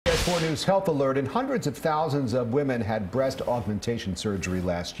4 News Health Alert, and hundreds of thousands of women had breast augmentation surgery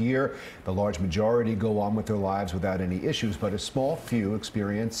last year. The large majority go on with their lives without any issues, but a small few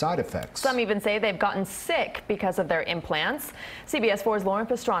experience side effects. Some even say they've gotten sick because of their implants. CBS 4's Lauren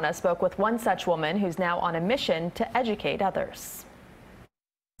Pastrana spoke with one such woman who's now on a mission to educate others.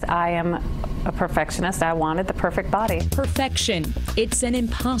 I am a perfectionist. I wanted the perfect body. Perfection. It's an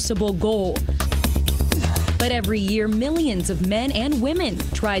impossible goal. But every year, millions of men and women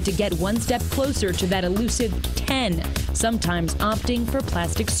try to get one step closer to that elusive 10, sometimes opting for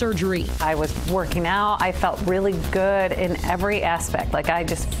plastic surgery. I was working out. I felt really good in every aspect. Like I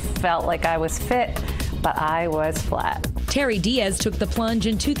just felt like I was fit, but I was flat. Terry Diaz took the plunge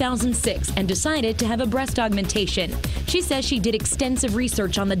in 2006 and decided to have a breast augmentation. She says she did extensive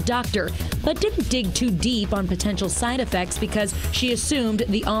research on the doctor, but didn't dig too deep on potential side effects because she assumed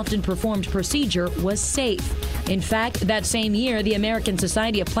the often performed procedure was safe. In fact, that same year, the American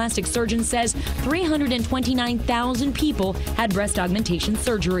Society of Plastic Surgeons says 329,000 people had breast augmentation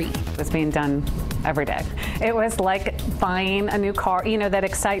surgery. It was being done every day. It was like buying a new car, you know, that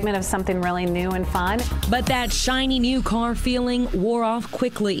excitement of something really new and fun. But that shiny new car feeling wore off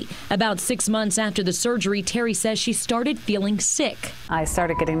quickly. About 6 months after the surgery, Terry says she started feeling sick. I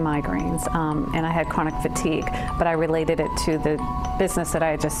started getting migraines and I had chronic fatigue, but I related it to the business that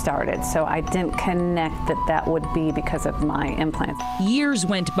I had just started. So I didn't connect that that would be because of my implants. Years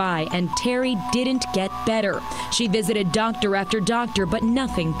went by and Terry didn't get better. She visited doctor after doctor, but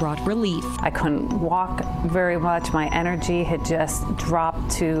nothing brought relief. I couldn't walk very much. My energy had just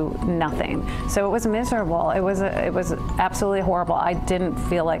dropped to nothing. So it was miserable. It was absolutely horrible. I didn't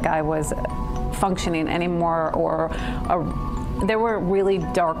feel like I was functioning anymore, there were really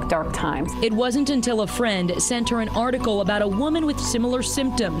dark times. It wasn't until a friend sent her an article about a woman with similar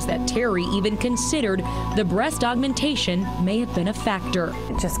symptoms that Terry even considered the breast augmentation may have been a factor.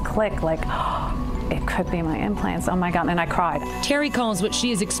 It just clicked like, it could be my implants. Oh my God, and I cried. Terry calls what she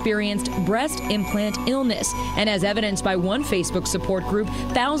has experienced breast implant illness. And as evidenced by one Facebook support group,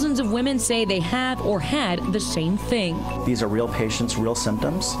 thousands of women say they have or had the same thing. These are real patients, real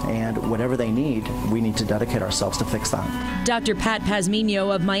symptoms, and whatever they need, we need to dedicate ourselves to fix that. Dr. Pat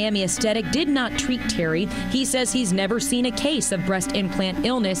Pazmino of Miami Aesthetic did not treat Terry. He says he's never seen a case of breast implant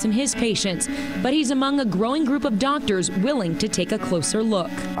illness in his patients, but he's among a growing group of doctors willing to take a closer look.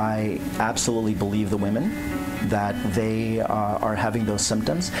 I absolutely believe the women that they are having those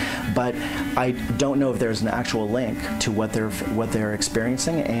symptoms, but I don't know if there's an actual link to what they're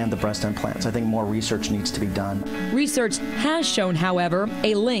experiencing and the breast implants. I think more research needs to be done. Research has shown, however,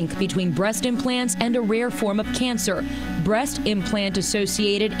 a link between breast implants and a rare form of cancer, breast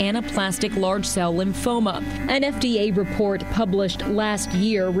implant-associated anaplastic large cell lymphoma. An FDA report published last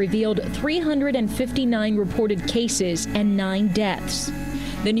year revealed 359 reported cases and 9 deaths.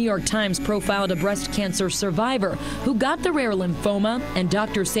 The New York Times profiled a breast cancer survivor who got the rare lymphoma, and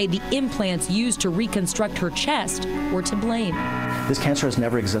doctors say the implants used to reconstruct her chest were to blame. This cancer has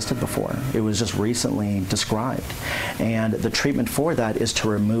never existed before. It was just recently described. And the treatment for that is to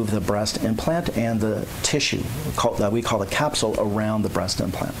remove the breast implant and the tissue that we call the capsule around the breast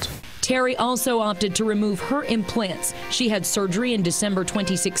implant. Terry also opted to remove her implants. She had surgery in December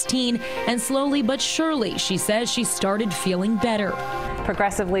 2016, and slowly but surely, she says she started feeling better.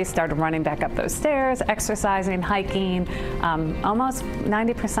 Progressively started running back up those stairs, exercising, hiking, almost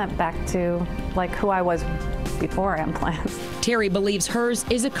 90% back to like who I was before implants. Terry believes hers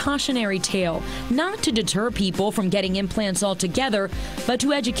is a cautionary tale, not to deter people from getting implants altogether, but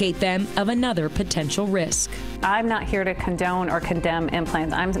to educate them of another potential risk. I'm not here to condone or condemn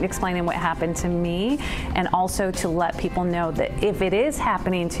implants. I'm explaining what happened to me, and also to let people know that if it is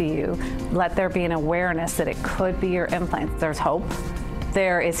happening to you, let there be an awareness that it could be your implants. There's hope.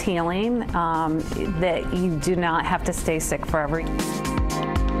 There is healing, that you do not have to stay sick forever.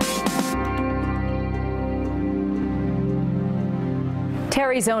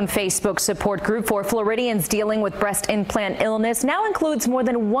 Terry's own Facebook support group for Floridians dealing with breast implant illness now includes more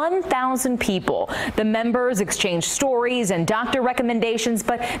than 1,000 people. The members exchange stories and doctor recommendations,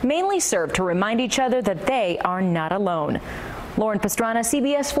 but mainly serve to remind each other that they are not alone. Lauren Pastrana,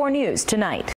 CBS 4 News Tonight.